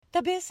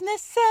a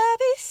business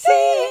savvy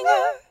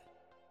singer.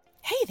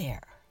 Hey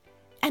there,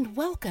 and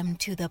welcome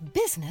to the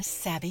Business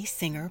Savvy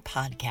Singer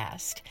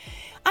podcast.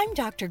 I'm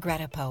Dr.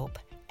 Greta Pope,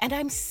 and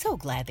I'm so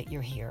glad that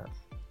you're here.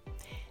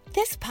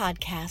 This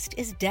podcast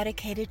is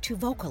dedicated to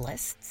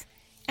vocalists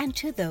and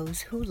to those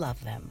who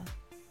love them.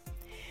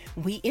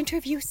 We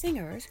interview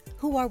singers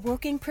who are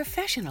working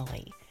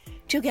professionally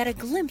to get a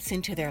glimpse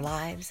into their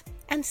lives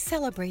and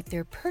celebrate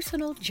their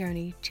personal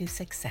journey to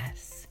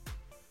success.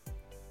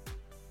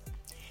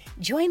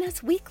 Join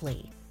us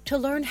weekly to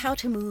learn how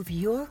to move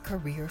your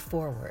career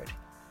forward.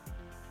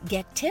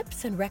 Get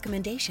tips and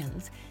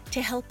recommendations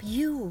to help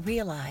you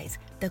realize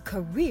the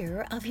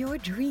career of your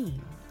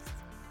dreams.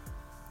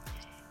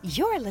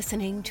 You're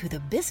listening to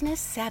the Business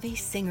Savvy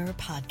Singer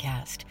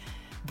podcast,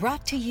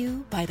 brought to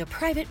you by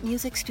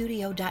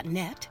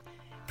theprivatemusicstudio.net,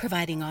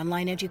 providing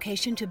online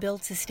education to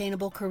build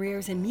sustainable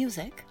careers in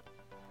music.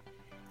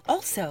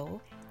 Also,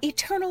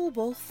 Eternal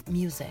Wolf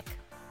Music,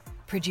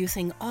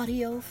 producing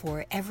audio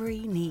for every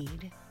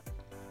need.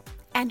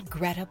 And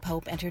Greta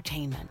Pope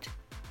Entertainment,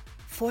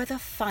 for the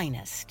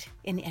finest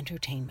in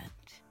entertainment.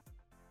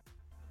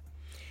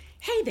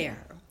 Hey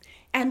there,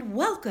 and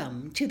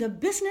welcome to the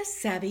Business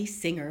Savvy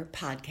Singer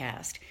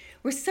podcast.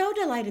 We're so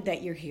delighted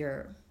that you're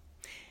here.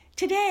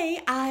 Today,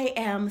 I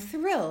am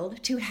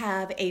thrilled to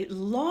have a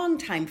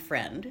longtime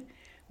friend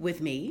with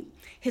me.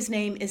 His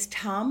name is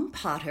Tom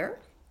Potter,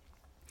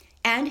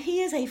 and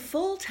he is a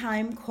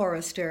full-time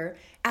chorister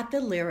at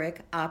the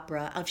Lyric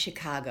Opera of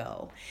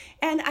Chicago.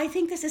 And I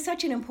think this is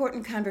such an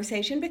important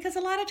conversation because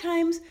a lot of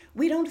times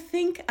we don't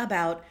think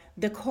about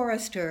the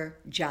chorister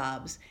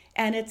jobs.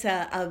 And it's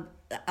a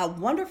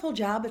wonderful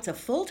job. It's a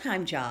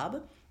full-time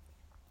job.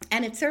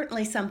 And it's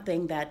certainly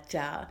something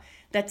that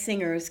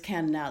singers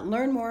can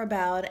learn more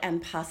about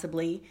and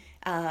possibly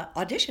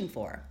audition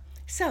for.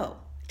 So,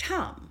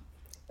 Tom,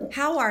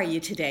 how are you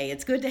today?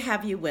 It's good to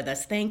have you with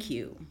us. Thank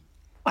you.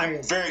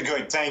 I'm very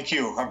good, thank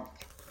you. I'm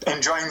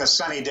enjoying the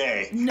sunny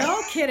day.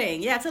 No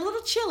kidding. Yeah, it's a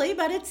little chilly,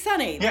 but it's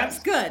sunny. Yes. That's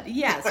good.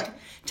 Yes.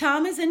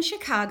 Tom is in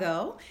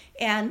Chicago,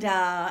 and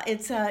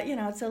it's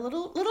a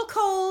little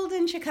cold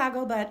in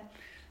Chicago, but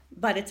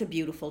it's a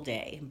beautiful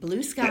day.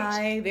 Blue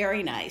sky, yes.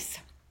 Very nice.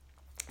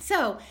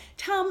 So,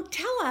 Tom,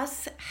 tell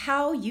us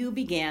how you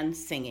began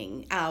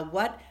singing.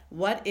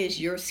 What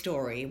is your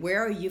story?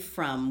 Where are you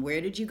from?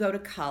 Where did you go to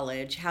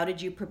college? How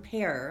did you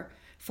prepare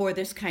for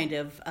this kind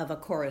of a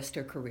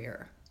chorister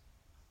career?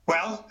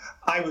 Well,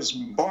 I was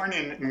born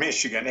in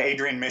Michigan,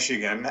 Adrian,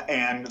 Michigan,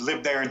 and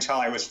lived there until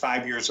I was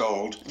 5 years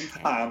old.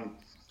 Okay.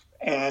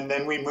 And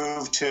then we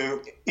moved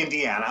to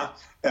Indiana,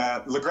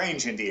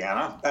 LaGrange,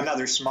 Indiana,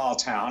 another small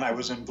town. I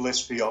was in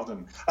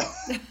Blissfield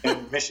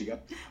in Michigan.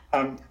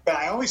 But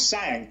I always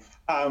sang.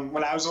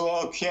 When I was a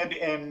little kid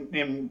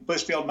in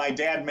Blissfield, my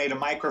dad made a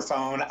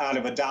microphone out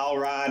of a dowel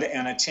rod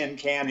and a tin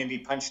can, and he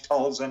punched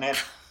holes in it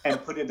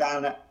and put it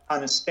on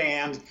a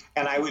stand,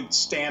 and I would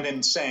stand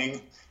and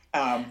sing.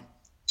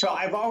 So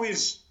I've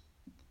always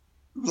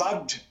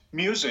loved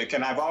music,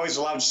 and I've always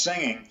loved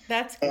singing.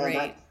 That's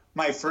great.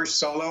 My first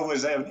solo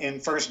was in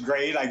first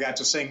grade. I got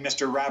to sing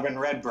Mr. Robin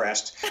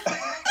Redbreast.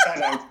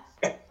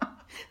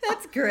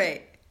 That's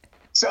great.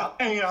 So,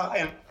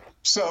 and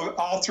so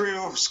all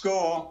through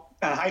school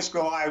and high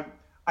school,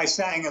 I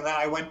sang, and then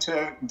I went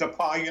to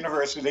DePaul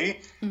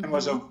University and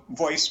was a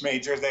voice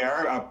major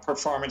there, a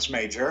performance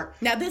major.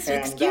 Now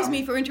excuse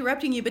me for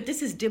interrupting you, but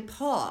this is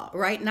DePaul,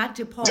 right? Not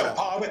DePaul.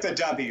 DePaul with a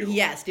W.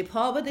 Yes,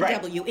 DePaul with a right.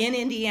 W in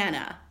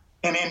Indiana.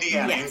 In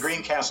Indiana, yes. in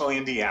Greencastle,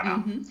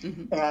 Indiana.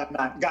 And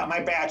I got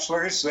my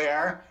bachelor's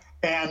there,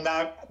 and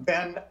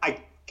then I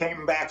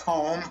came back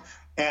home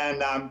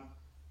and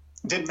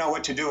didn't know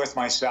what to do with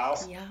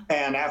myself. Yeah.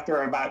 And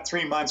after about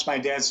 3 months, my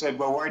dad said,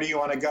 well, where do you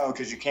want to go?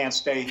 Because you can't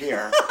stay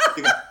here.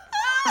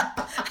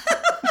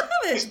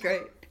 That's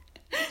great.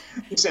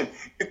 He said,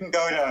 you can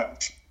go to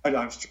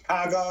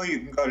Chicago, you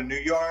can go to New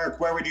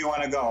York. Where would you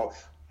want to go?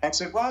 I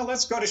said, well,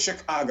 let's go to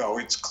Chicago.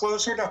 It's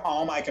closer to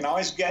home. I can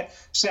always get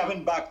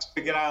 $7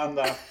 to get on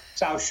the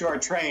South Shore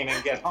train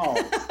and get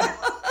home.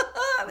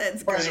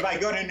 That's great. Whereas if I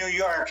go to New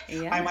York,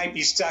 yeah. I might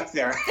be stuck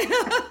there.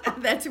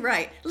 That's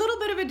right. A little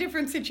bit of a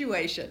different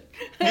situation.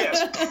 Yes.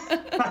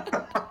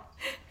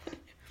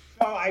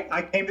 So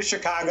I came to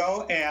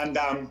Chicago and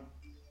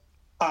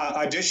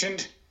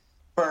auditioned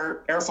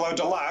for Airflow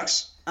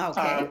Deluxe.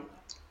 Okay.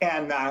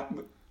 And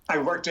I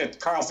worked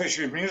at Carl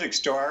Fisher's music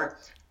store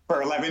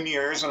for 11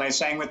 years, and I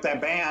sang with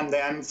that band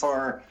then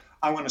for,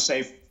 I want to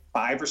say,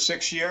 5 or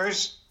 6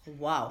 years.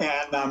 Wow.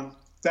 And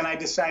then I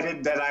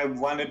decided that I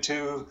wanted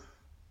to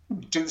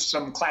do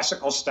some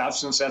classical stuff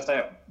since that's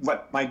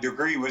what my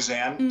degree was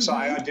in. So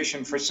I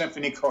auditioned for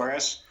symphony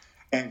chorus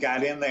and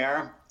got in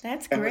there.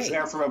 That's and great. Was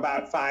there for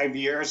about 5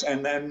 years,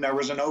 and then there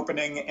was an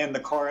opening in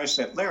the chorus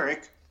at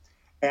Lyric,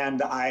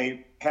 and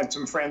I had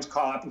some friends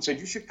call up and said,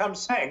 you should come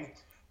sing.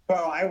 So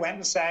I went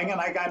and sang,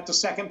 and I got the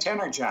second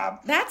tenor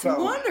job. That's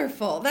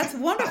wonderful. That's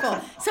wonderful.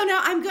 So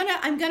now I'm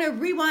gonna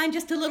rewind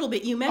just a little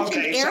bit. You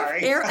mentioned sorry.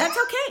 That's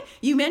okay.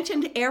 You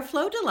mentioned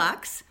Airflow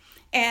Deluxe,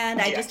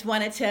 And I just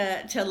wanted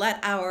to let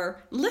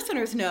our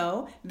listeners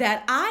know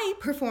that I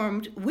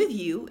performed with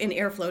you in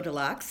Airflow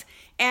Deluxe,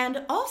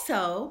 and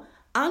also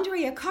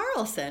Andrea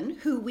Carlson,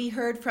 who we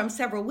heard from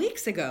several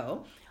weeks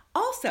ago,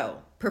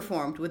 also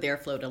performed with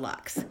Airflow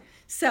Deluxe.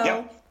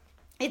 So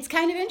it's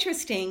kind of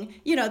interesting,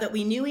 that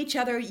we knew each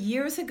other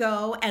years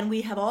ago, and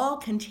we have all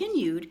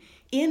continued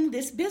in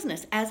this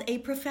business as a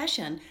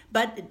profession,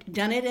 but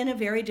done it in a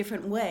very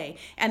different way.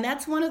 And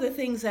that's one of the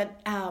things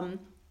that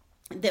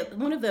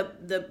one of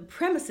the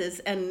premises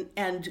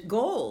and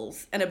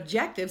goals and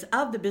objectives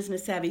of the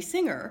Business Savvy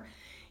Singer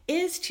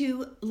is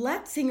to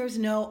let singers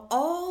know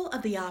all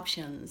of the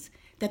options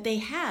that they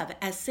have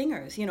as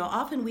singers.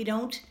 Often we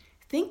don't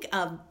think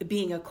of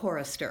being a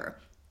chorister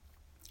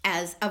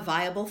as a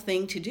viable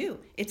thing to do.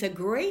 It's a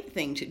great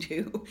thing to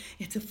do.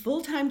 It's a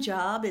full-time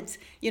job. It's,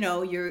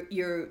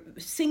 you're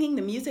singing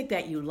the music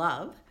that you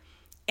love,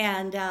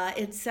 and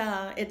it's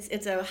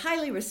a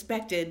highly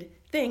respected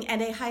thing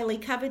and a highly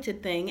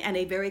coveted thing and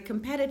a very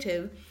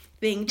competitive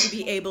thing to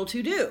be able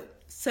to do.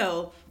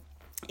 So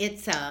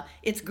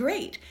it's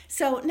great.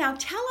 So now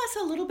tell us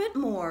a little bit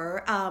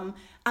more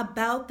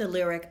about the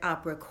Lyric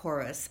Opera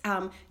Chorus.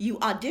 You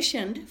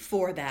auditioned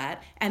for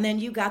that, and then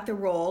you got the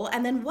role.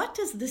 And then what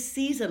does the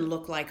season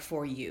look like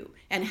for you?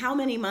 And how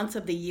many months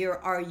of the year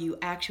are you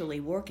actually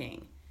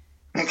working?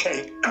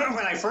 Okay.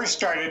 When I first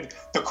started,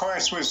 the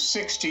chorus was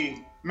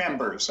 60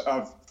 members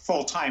of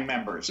full-time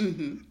members.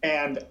 Mm-hmm.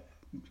 And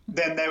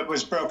then that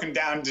was broken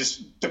down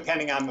just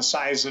depending on the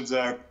size of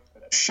the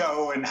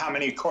show and how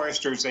many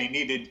choristers they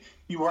needed.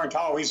 You weren't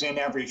always in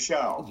every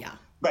show. Yeah.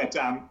 But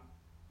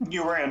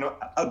you were in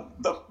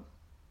the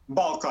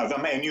bulk of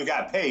them, and you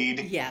got paid,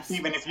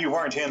 even if you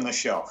weren't in the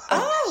show.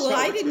 Oh, well,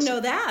 I didn't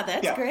know that.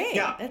 That's great.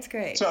 Yeah. That's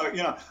great. So,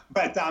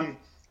 but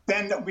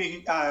then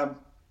we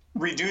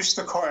reduced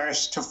the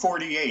chorus to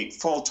 48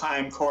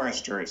 full-time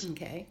choristers.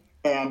 Okay.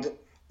 And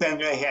then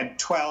they had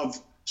 12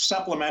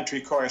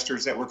 supplementary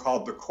choristers that were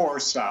called the core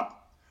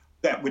sup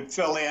that would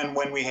fill in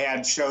when we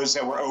had shows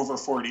that were over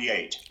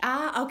 48.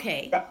 Ah,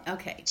 okay.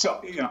 Okay. So,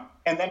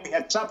 and then we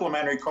had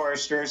supplementary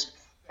choristers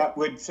that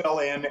would fill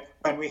in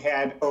when we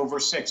had over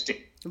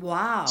 60.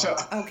 Wow. So,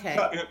 okay.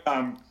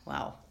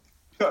 Wow.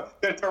 So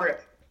there were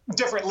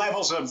different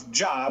levels of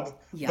job,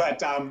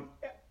 but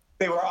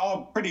they were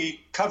all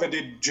pretty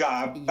coveted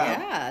job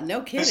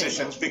no kidding.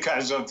 positions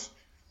because of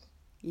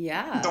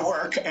the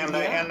work and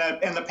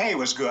the pay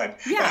was good.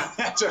 Yeah.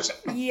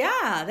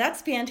 Yeah,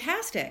 that's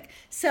fantastic.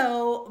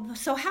 So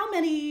how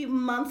many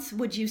months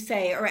would you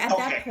say, or at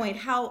that point,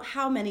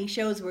 how many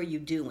shows were you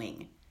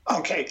doing?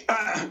 Okay.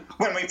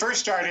 When we first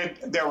started,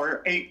 there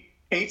were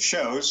eight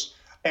shows,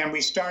 and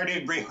we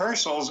started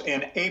rehearsals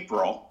in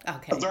April,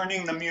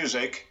 learning the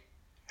music,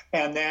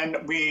 and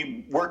then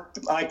we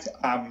worked like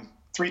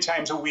 3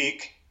 times a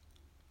week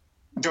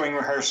doing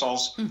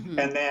rehearsals,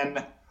 and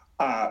then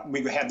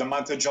we had the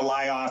month of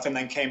July off, and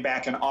then came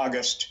back in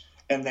August,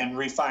 and then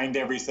refined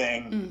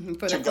everything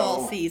for the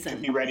fall season to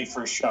be ready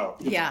for show,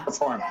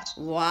 performance.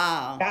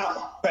 Wow.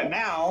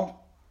 Now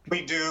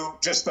we do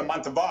just the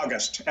month of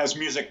August as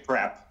music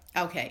prep.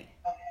 Okay.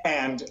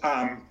 And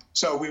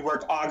so we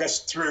work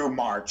August through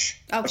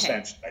March,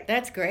 essentially.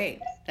 That's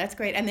great. That's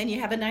great. And then you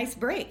have a nice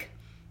break.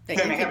 Then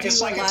you have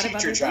just like a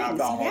teacher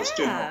job almost.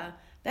 Yeah.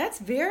 That's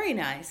very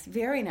nice.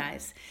 Very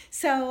nice.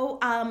 So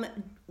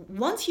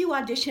once you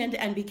auditioned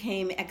and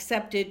became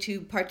accepted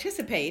to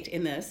participate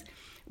in this,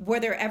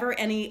 were there ever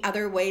any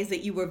other ways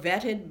that you were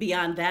vetted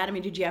beyond that? I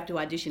mean, did you have to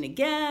audition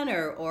again,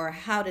 or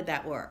how did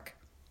that work?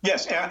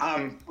 Yes.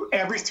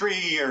 Every 3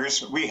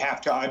 years, we have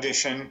to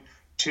audition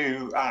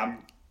to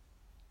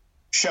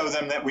show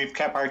them that we've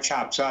kept our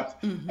chops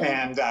up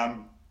and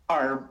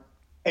are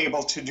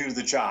able to do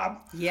the job.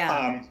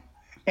 Yeah.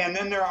 And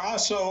then there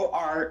also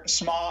are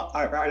small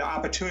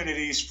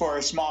opportunities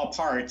for small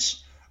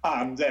parts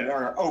that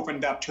are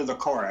opened up to the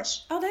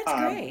chorus. Oh, that's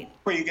great.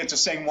 Where you get to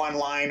sing one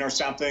line or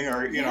something,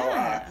 or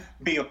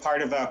be a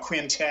part of a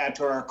quintet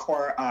or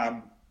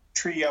a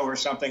trio or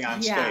something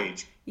on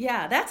stage.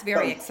 Yeah, that's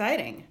very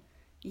exciting.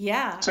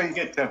 Yeah. So you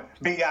get to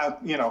be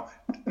out,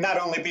 not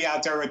only be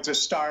out there with the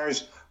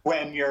stars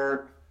when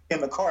you're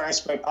in the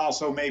chorus, but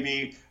also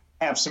maybe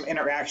have some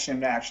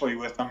interaction actually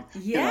with them.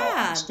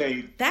 On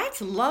stage.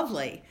 That's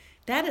lovely.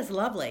 That is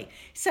lovely.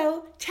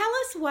 So tell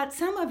us what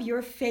some of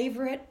your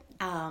favorite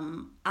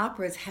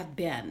operas have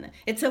been.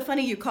 It's so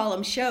funny you call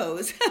them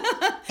shows.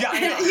 Yeah, I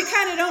know. You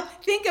kind of don't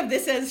think of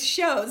this as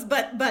shows,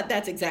 but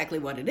that's exactly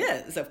what it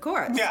is, of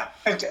course. Yeah.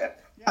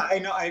 Yeah, I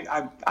know.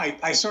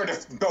 I sort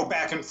of go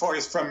back and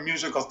forth from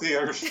musical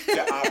theater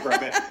to opera.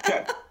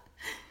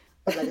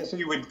 But I guess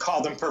you would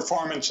call them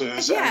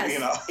performances.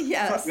 Yes.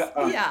 Yes.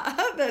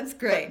 That's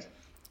great.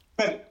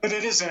 But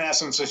it is in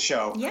essence a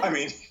show. Yeah. I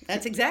mean,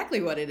 that's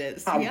exactly what it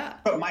is.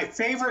 But my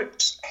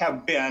favorites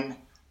have been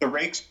The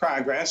Rake's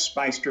Progress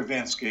by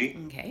Stravinsky.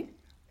 Okay.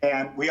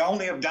 And we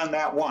only have done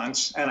that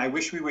once, and I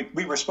wish we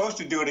were supposed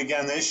to do it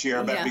again this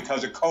year, but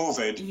because of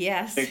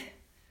COVID,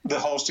 the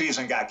whole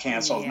season got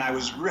canceled, and I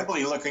was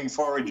really looking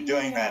forward to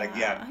doing that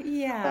again.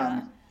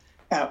 Yeah.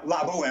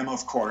 La Boheme,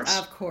 of course.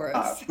 Of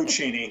course.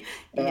 Puccini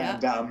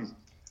and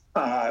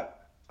Yeah.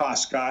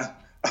 Tosca,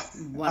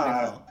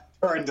 Wonderful.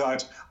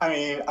 Turandot. I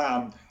mean,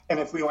 and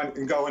if we want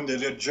to go into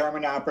the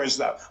German operas,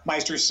 the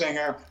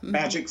Meistersinger,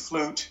 Magic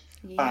Flute.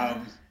 Yeah.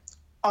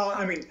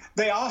 I mean,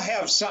 they all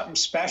have something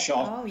special.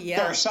 Oh, yeah.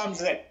 There are some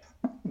that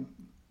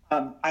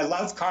I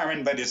love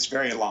Carmen, but it's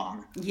very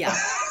long. Yeah.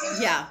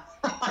 Yeah.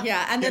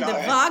 Yeah, and then You know,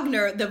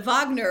 the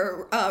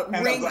Wagner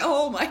ring.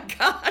 Oh my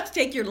God!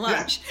 Take your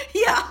lunch.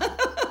 Yeah.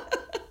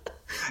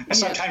 And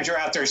sometimes you're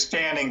out there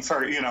standing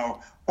for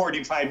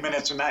 45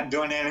 minutes and not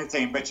doing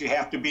anything, but you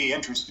have to be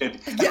interested.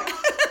 Yeah.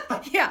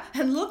 Yeah,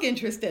 and look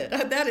interested.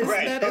 That is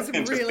Right, that is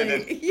look really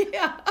interested.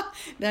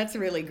 that's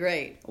really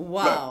great.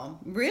 Wow,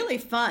 really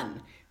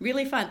fun.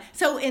 Really fun.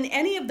 So in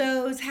any of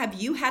those, have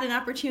you had an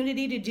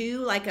opportunity to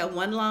do like a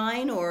one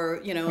line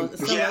or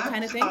solo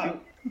kind of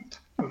thing?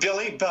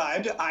 Billy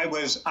Budd,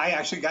 I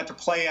actually got to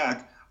play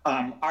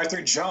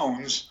Arthur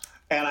Jones,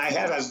 and I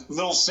had a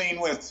little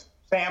scene with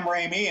Sam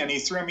Raimi, and he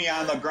threw me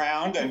on the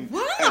ground, and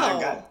Wow. and I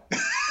got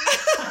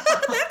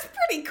That's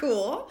pretty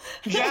cool.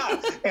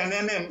 yeah. And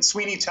then in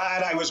Sweeney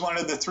Todd, I was one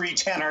of the 3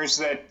 tenors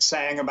that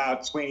sang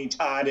about Sweeney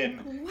Todd,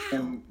 and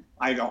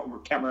I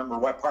can't remember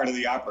what part of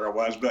the opera it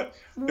was, but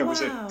there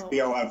was a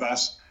trio of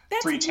us,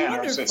 That's 3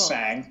 tenors wonderful. that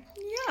sang.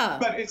 Yeah.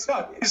 But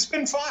it's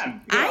been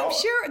fun. I'm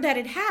sure that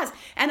it has.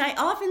 And I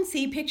often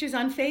see pictures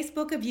on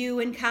Facebook of you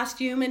in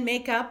costume and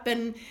makeup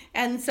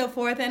and so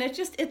forth. And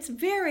it's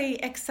very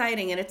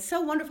exciting. And it's so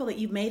wonderful that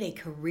you've made a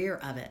career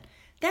of it.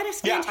 That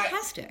is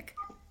fantastic.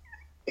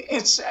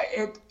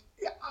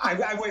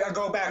 I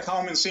go back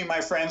home and see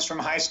my friends from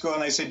high school,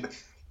 and they said,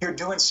 "You're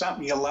doing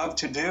something you love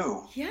to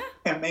do, Yeah.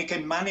 and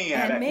making money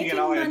at it." Making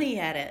money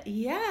at it.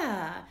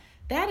 Yeah.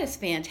 That is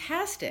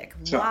fantastic.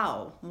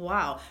 Wow.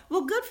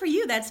 Well, good for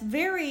you. That's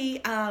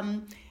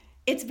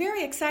it's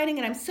very exciting,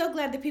 and I'm so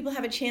glad that people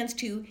have a chance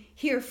to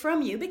hear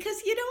from you,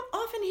 because you don't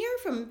often hear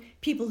from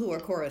people who are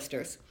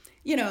choristers.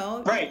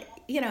 Right.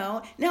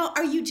 Now,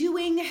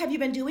 have you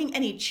been doing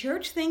any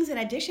church things in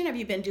addition? Have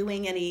you been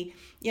doing any,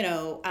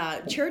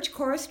 church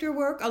chorister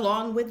work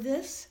along with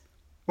this?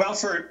 Well,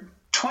 for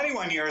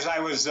 21 years, I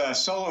was a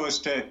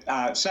soloist at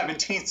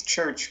 17th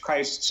Church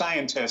Christ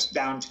Scientist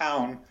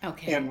downtown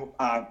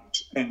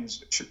in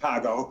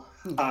Chicago.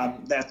 Okay.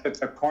 That's at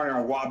the corner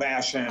of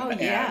Wabash and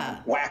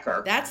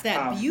Wacker. That's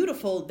that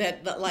beautiful, the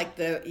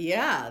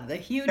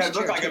huge It looked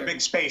church like here. a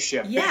big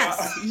spaceship.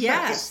 Yes,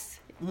 yes.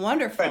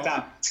 Wonderful.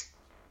 But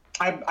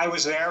I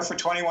was there for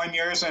 21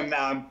 years, and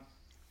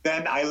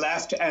then I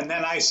left, and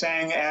then I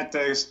sang at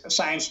the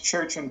Science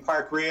Church in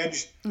Park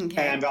Ridge,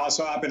 and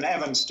also up in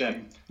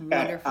Evanston.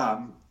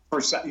 Wonderful. For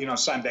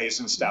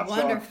Sundays and stuff.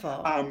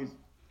 Wonderful.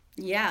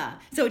 So,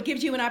 so it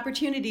gives you an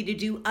opportunity to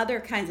do other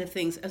kinds of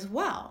things as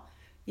well.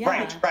 Yeah.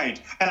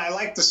 Right. And I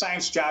liked the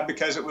science job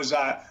because it was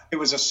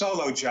a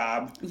solo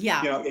job.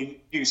 Yeah.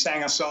 You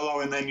sang a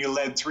solo and then you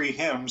led 3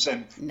 hymns,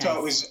 and nice.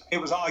 So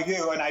it was all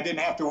you, and I didn't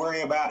have to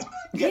worry about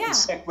getting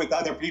sick with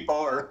other people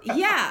or.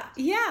 Yeah.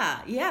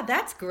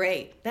 That's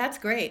great. That's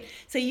great.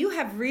 So you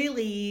have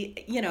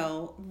really,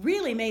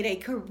 really made a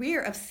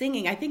career of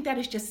singing. I think that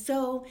is just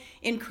so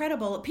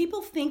incredible.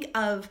 People think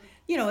of,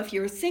 if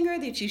you're a singer,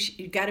 that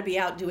you've got to be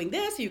out doing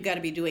this, you've got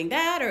to be doing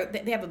that, or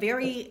they have a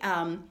very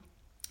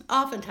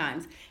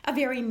oftentimes a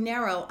very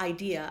narrow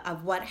idea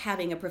of what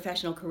having a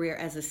professional career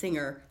as a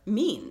singer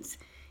means.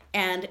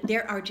 And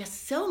there are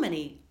just so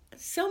many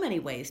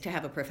ways to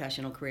have a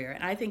professional career.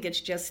 And I think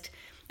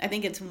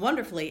it's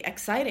wonderfully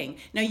exciting.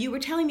 Now, you were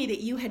telling me that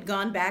you had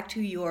gone back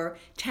to your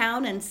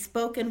town and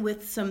spoken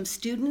with some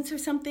students or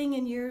something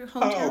in your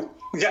hometown?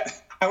 Oh, yeah.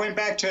 I went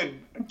back to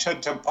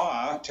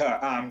PA,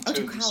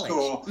 to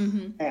school,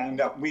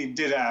 and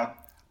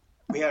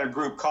we had a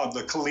group called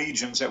the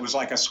Collegians. It was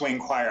like a swing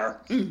choir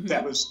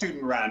that was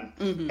student run,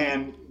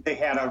 and they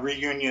had a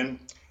reunion,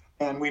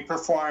 and we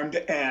performed.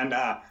 And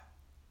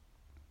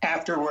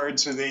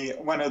afterwards,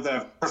 one of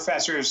the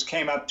professors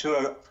came up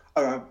to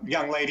a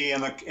young lady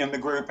in the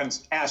group and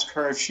asked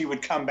her if she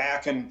would come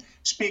back and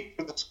speak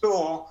to the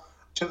school,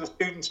 to the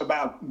students,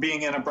 about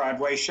being in a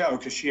Broadway show,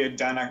 because she had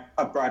done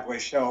a Broadway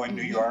show in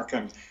New York,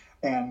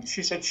 and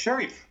she said,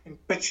 sure.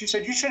 But she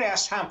said, you should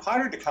ask Tom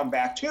Potter to come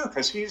back, too,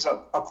 because he's a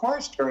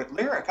chorister at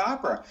Lyric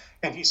Opera.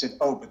 And he said,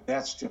 oh, but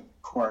that's just a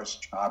chorus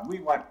job. We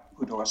want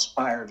you to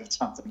aspire to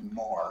something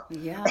more.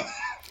 Yeah.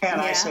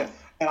 I said,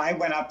 and I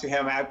went up to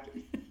him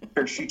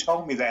after she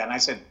told me that, and I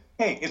said,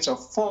 hey, it's a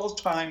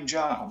full-time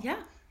job. Yeah.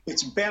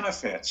 It's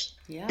benefits.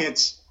 Yeah.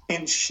 It's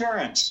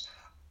insurance.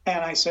 And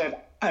I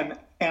said, and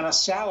a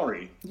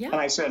salary. Yeah. And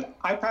I said,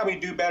 I probably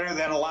do better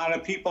than a lot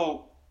of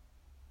people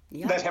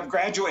that have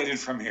graduated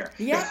from here.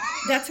 Yeah,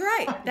 that's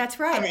right. That's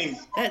right. I mean,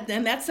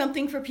 and that's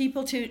something for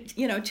people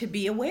to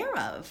be aware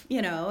of.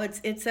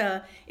 It's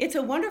a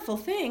wonderful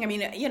thing. I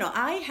mean,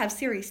 I have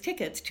series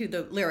tickets to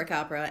the Lyric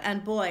Opera,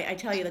 and boy, I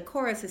tell you, the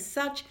chorus is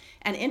such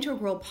an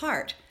integral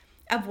part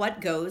of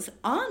what goes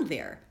on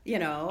there.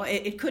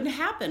 It couldn't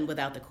happen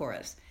without the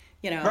chorus.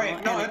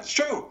 Right. No, that's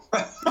true.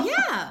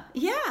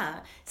 Yeah.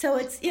 So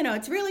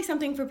it's really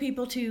something for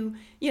people to,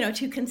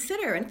 to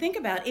consider and think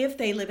about if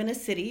they live in a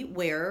city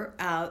where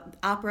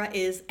opera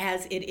is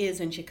as it is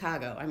in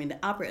Chicago. I mean,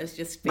 the opera is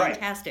just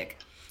fantastic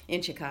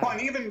in Chicago. Well,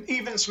 and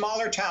even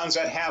smaller towns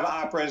that have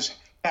operas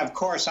have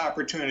chorus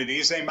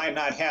opportunities. They might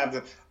not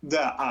have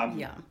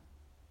the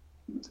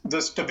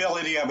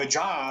stability of a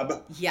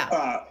job.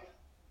 Yeah.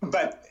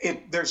 But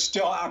there's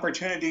still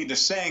opportunity to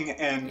sing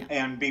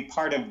and be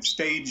part of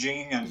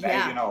staging and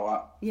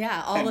all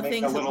and the make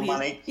things a little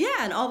money.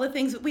 And all the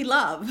things that we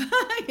love.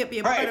 Be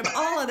a part of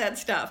all of that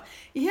stuff.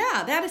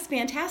 Yeah, that is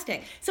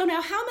fantastic. So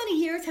now, how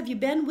many years have you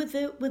been with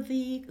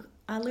the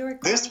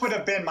lyric? This would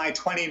have been my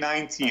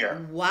 29th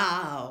year.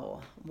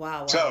 Wow.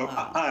 So.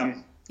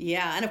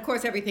 Yeah, and of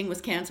course everything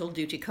was canceled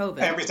due to COVID.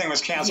 Everything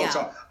was canceled,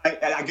 so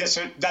I guess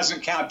it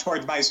doesn't count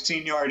towards my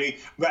seniority.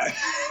 But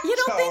you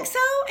don't think so?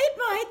 It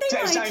might. They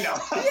might. I know.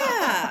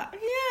 Yeah.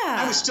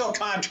 I was still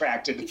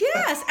contracted.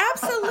 Yes,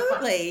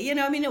 absolutely.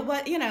 It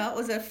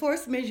was a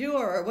force majeure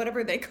or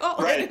whatever they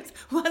call it. It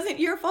wasn't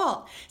your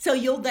fault. So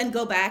you'll then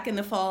go back in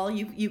the fall.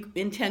 You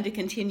intend to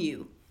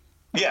continue.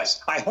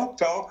 Yes, I hope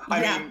so. I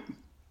mean,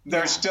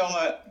 there's still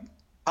a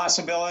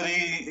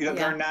possibility.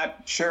 They're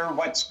not sure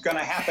what's going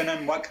to happen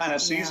and what kind of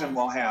season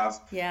we'll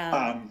have.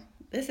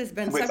 This has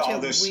been with such all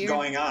a this weird,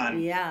 going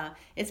on. Yeah,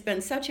 it's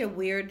been such a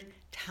weird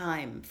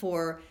time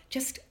for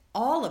just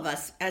all of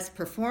us as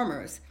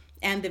performers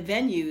and the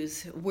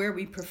venues where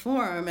we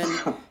perform,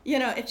 and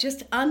it's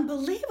just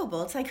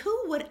unbelievable. It's like, who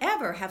would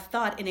ever have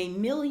thought in a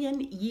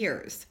million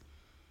years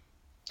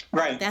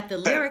that the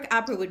lyric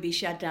opera would be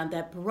shut down,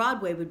 that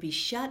Broadway would be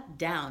shut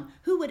down?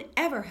 Who would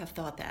ever have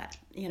thought that?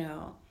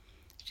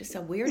 Just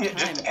a weird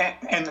time.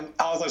 And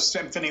all the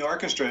symphony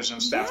orchestras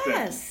and stuff.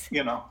 Yes.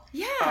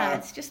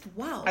 It's just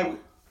wow.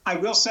 I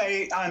will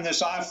say on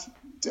this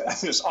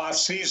off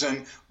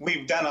season,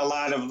 we've done a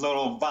lot of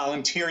little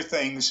volunteer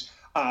things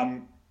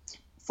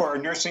for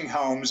nursing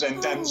homes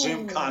and done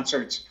Zoom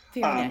concerts.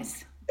 Very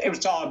nice. It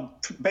was all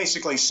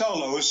basically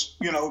solos,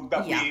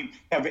 but we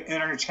have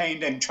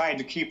entertained and tried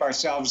to keep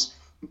ourselves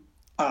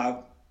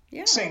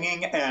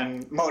singing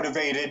and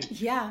motivated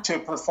to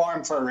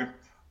perform for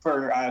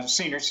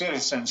senior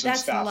citizens and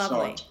stuff. That's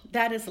lovely.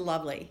 That is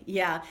lovely.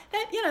 Yeah.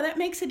 That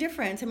makes a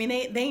difference. I mean,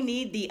 they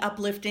need the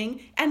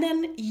uplifting, and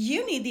then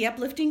you need the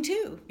uplifting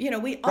too.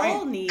 We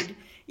all need,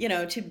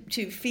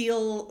 to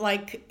feel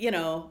like,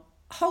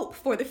 hope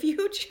for the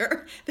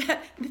future,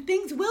 that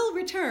things will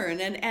return.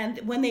 And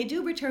when they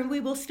do return, we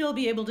will still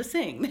be able to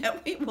sing,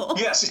 that we will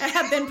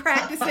have been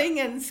practicing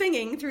and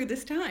singing through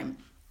this time.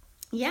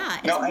 Yeah,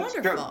 it's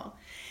wonderful. True.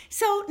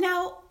 So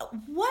now,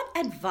 what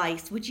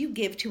advice would you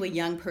give to a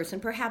young person,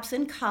 perhaps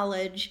in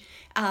college,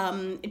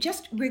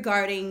 just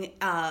regarding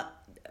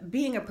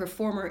being a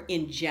performer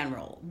in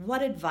general?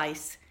 What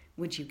advice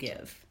would you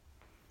give?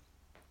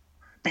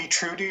 Be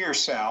true to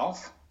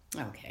yourself.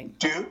 Okay.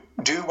 Do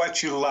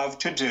what you love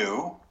to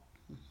do,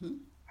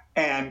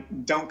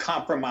 and don't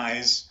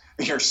compromise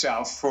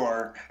yourself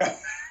for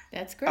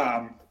That's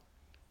great.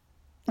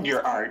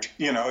 Your art.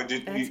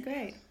 That's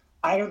great.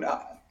 I don't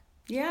know.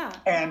 Yeah.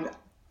 And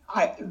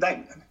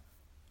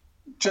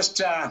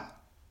just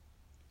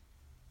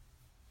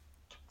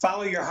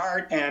follow your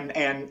heart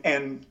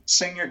and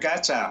sing your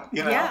guts out.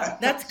 Yeah,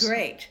 that's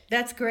great.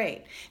 That's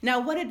great.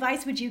 Now, what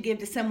advice would you give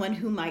to someone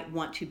who might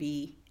want to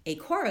be a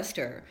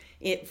chorister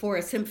for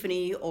a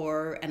symphony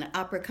or an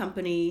opera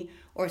company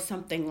or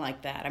something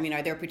like that? I mean,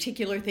 are there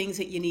particular things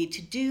that you need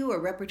to do or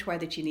repertoire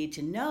that you need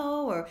to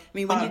know? Or,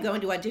 when you go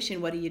into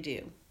audition, what do you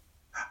do?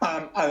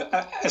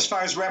 As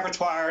far as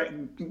repertoire,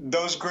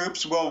 those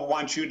groups will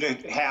want you to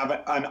have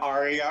an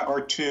aria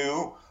or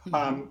two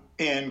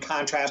in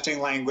contrasting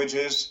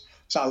languages.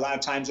 So a lot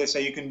of times they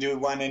say you can do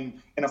one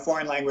in a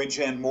foreign language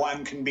and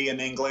one can be in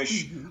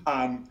English.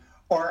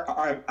 Or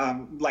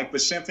like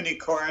with symphony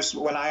chorus,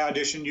 when I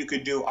auditioned, you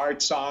could do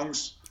art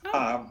songs,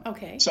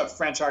 so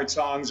French art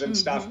songs and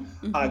stuff.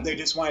 They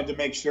just wanted to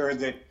make sure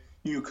that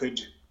you could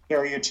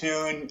carry a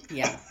tune.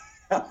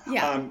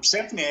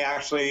 Symphony,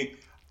 actually,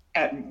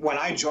 when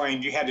I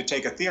joined, you had to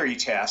take a theory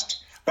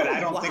test, but I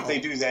don't think they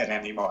do that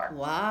anymore.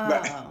 Wow.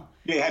 But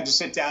you had to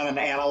sit down and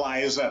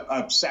analyze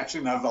a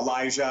section of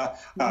Elijah.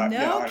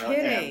 No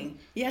kidding.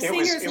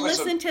 Singers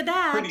listen to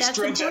that. Pretty That's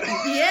stringent.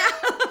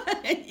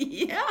 Important.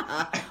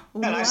 Yeah.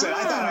 And I said,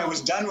 I thought I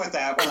was done with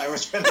that when I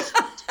was finished.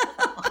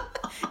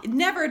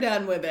 Never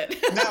done with it.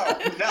 No.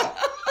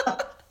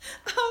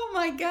 Oh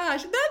my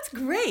gosh, that's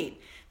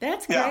great.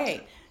 That's great.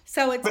 Yeah.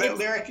 So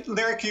it's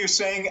lyric you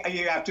sing.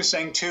 You have to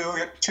sing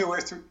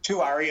two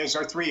arias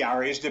or three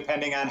arias,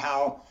 depending on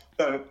how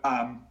the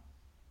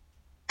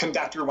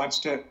conductor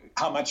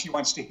how much he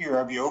wants to hear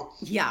of you.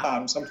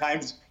 Yeah.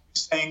 Sometimes you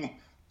sing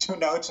two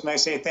notes and they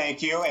say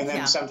thank you, and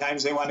then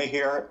sometimes they want to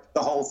hear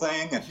the whole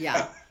thing.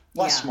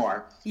 Less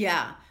more.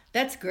 Yeah.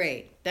 That's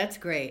great. That's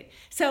great.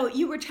 So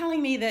you were telling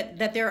me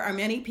that there are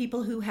many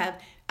people who have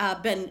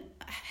been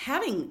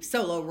having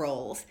solo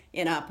roles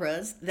in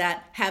operas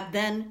that have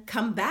then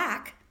come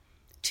back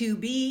to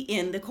be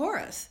in the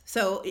chorus.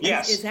 So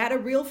Yes. is that a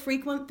real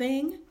frequent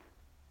thing?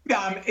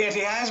 It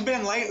has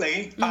been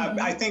lately.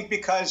 I think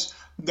because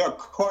the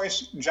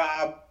chorus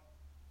job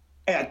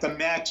at the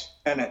Met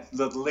and at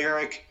the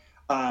Lyric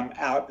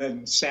out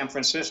in San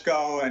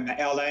Francisco and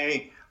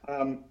LA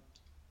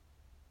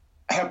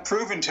have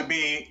proven to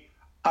be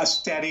a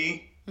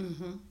steady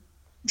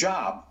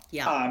job.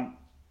 Yeah.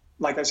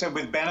 Like I said,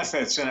 with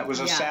benefits, and it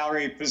was a Yeah.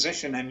 salary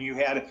position, and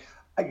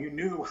you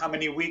knew how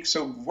many weeks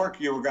of work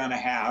you were going to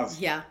have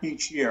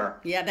each year.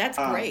 Yeah, that's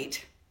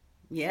great.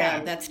 Yeah,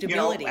 And, that's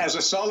stability. as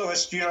a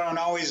soloist, you don't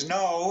always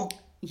know.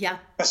 Yeah.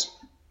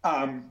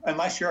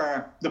 Unless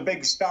you're the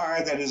big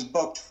star that is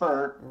booked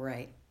for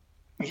Right.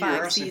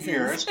 years and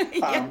years.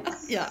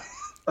 Yeah.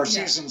 Or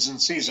seasons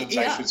and seasons,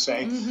 I should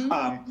say.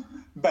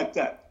 But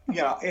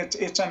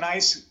it's a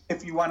nice,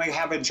 if you want to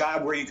have a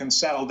job where you can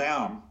settle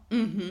down.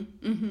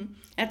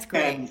 That's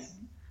great. And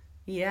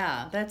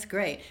Yeah, that's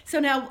great. So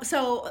now,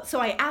 so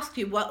I asked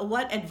you,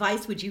 what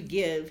advice would you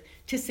give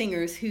to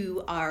singers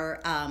who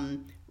are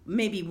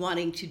maybe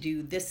wanting to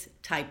do this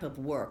type of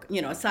work?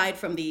 Aside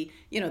from the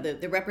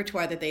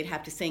repertoire that they'd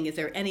have to sing, is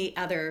there any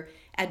other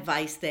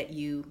advice that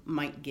you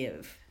might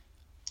give?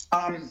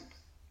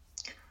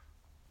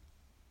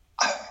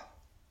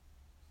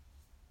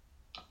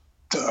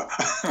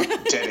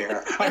 Dead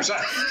air. I'm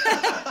sorry.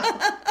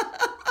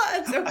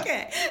 It's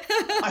okay.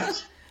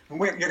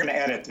 You're going to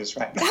edit this,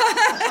 right?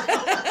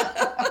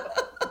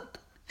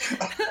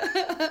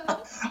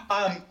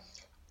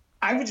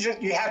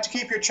 You have to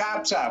keep your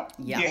chops up.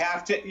 Yeah.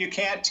 You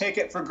can't take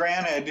it for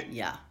granted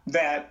Yeah.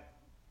 that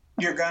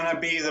you're going to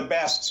be the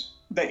best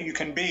that you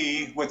can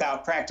be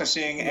without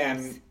practicing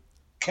and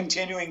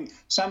continuing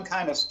some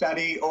kind of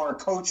study or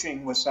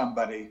coaching with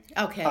somebody.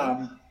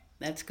 Okay.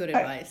 That's good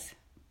advice.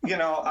 You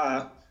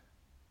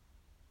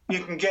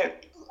can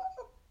get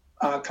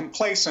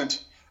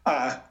complacent.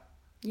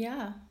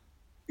 Yeah.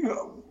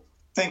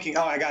 Thinking,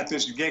 I got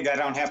this gig, I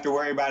don't have to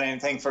worry about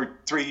anything for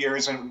 3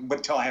 years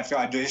until I have to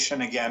audition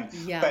again.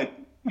 Yeah. But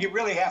you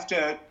really have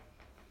to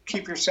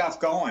keep yourself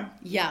going.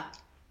 Yeah.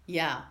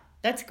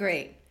 That's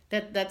great.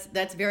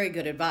 That's very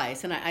good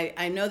advice. And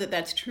I know that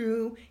that's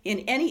true in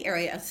any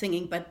area of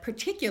singing, but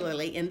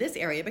particularly in this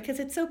area because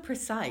it's so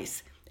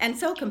precise and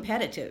so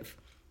competitive.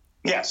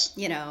 Yes.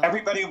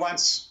 Everybody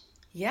wants.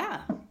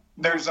 Yeah.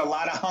 There's a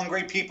lot of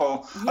hungry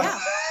people. Yeah.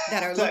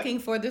 That are looking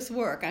for this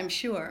work, I'm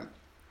sure.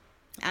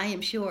 I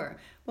am sure.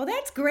 Well,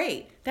 that's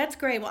great. That's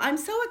great. Well, I'm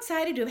so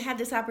excited to have had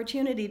this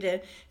opportunity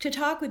to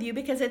talk with you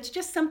because it's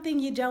just something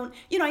you don't,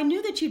 I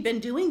knew that you'd been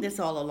doing this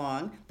all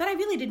along, but I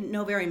really didn't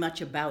know very much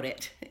about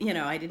it.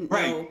 I didn't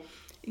know,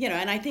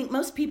 and I think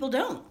most people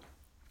don't.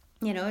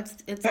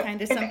 It's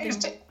kind of something.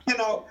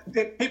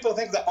 People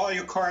think that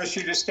you chorus,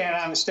 you just stand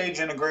on the stage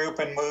in a group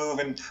and move,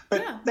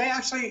 but they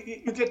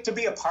actually, you get to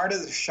be a part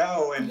of the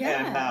show and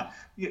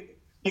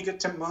you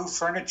get to move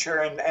furniture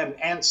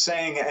and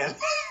sing and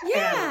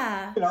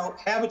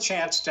have a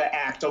chance to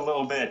act a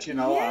little bit,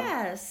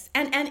 Yes,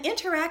 and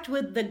interact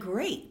with the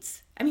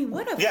greats. I mean,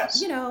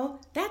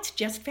 that's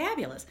just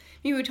fabulous.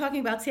 You were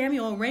talking about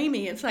Samuel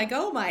Ramey. It's like,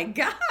 oh my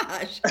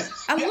gosh,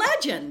 a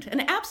legend,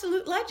 an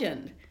absolute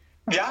legend.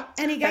 Yeah.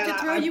 And he got to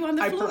throw you on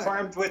the floor. I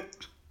performed with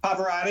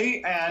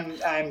Pavarotti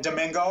and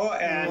Domingo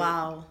and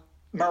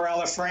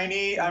Morella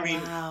Freni. I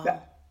mean,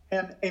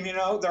 and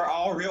they're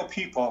all real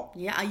people.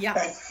 Yeah.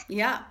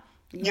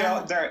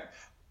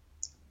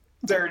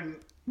 They're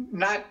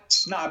not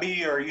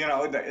snobby or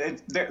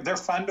they're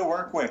fun to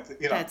work with.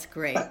 That's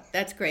great.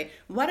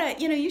 What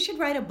you should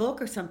write a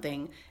book or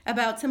something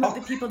about some of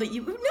the people that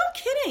you. No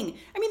kidding.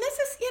 I mean, this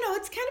is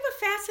it's kind of a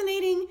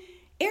fascinating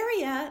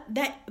area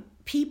that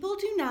people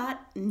do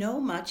not know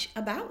much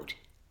about,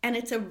 and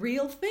it's a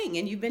real thing.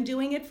 And you've been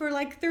doing it for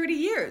like 30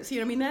 years.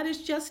 That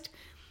is just.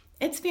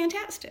 It's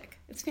fantastic.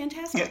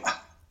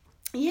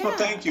 Yeah. Well,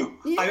 thank you.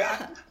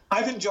 Yeah.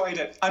 I've enjoyed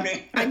it. I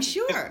mean, I'm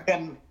sure.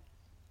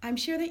 I'm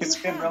sure that it's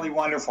been really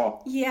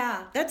wonderful.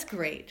 Yeah, that's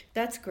great.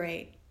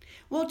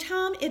 Well,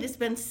 Tom, it has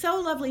been so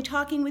lovely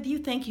talking with you.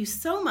 Thank you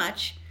so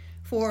much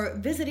for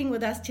visiting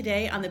with us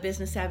today on the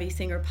Business Savvy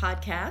Singer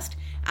podcast.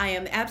 I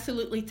am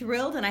absolutely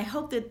thrilled, and I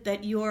hope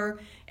that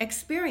your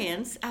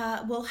experience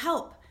will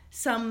help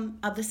some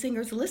of the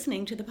singers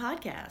listening to the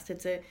podcast.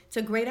 It's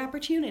a great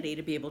opportunity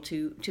to be able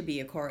to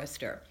be a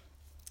chorister.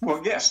 Well,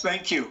 yes,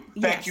 thank you.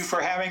 Thank you for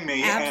having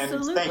me.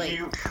 Absolutely. And thank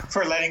you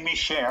for letting me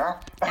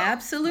share.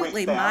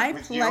 Absolutely. My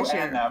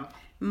pleasure.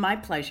 My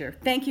pleasure.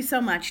 Thank you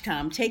so much,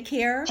 Tom. Take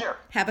care. Sure.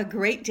 Have a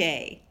great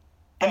day.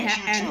 And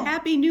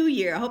Happy New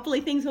Year. Hopefully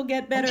things will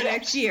get better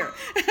next year.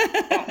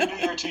 Happy New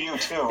Year to you,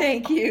 too.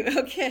 Thank you.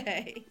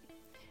 Okay.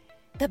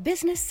 The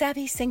Business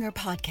Savvy Singer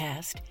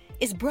podcast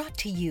is brought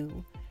to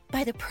you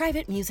by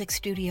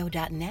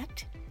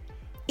theprivatemusicstudio.net,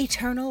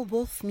 Eternal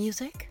Wolf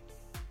Music,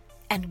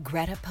 and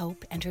Greta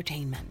Pope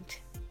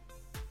Entertainment.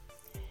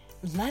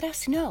 Let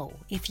us know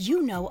if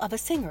you know of a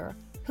singer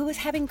who is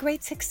having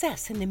great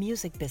success in the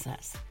music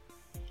business.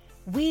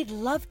 We'd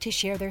love to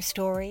share their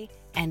story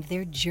and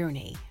their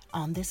journey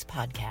on this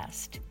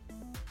podcast.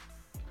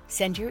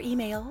 Send your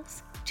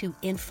emails to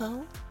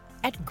info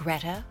at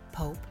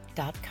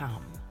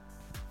gretapope.com.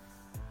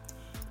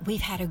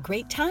 We've had a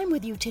great time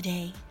with you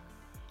today.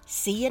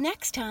 See you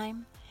next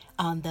time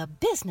on the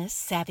Business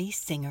Savvy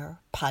Singer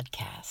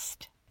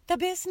podcast. The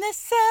Business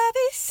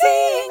Savvy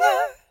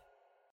Singer.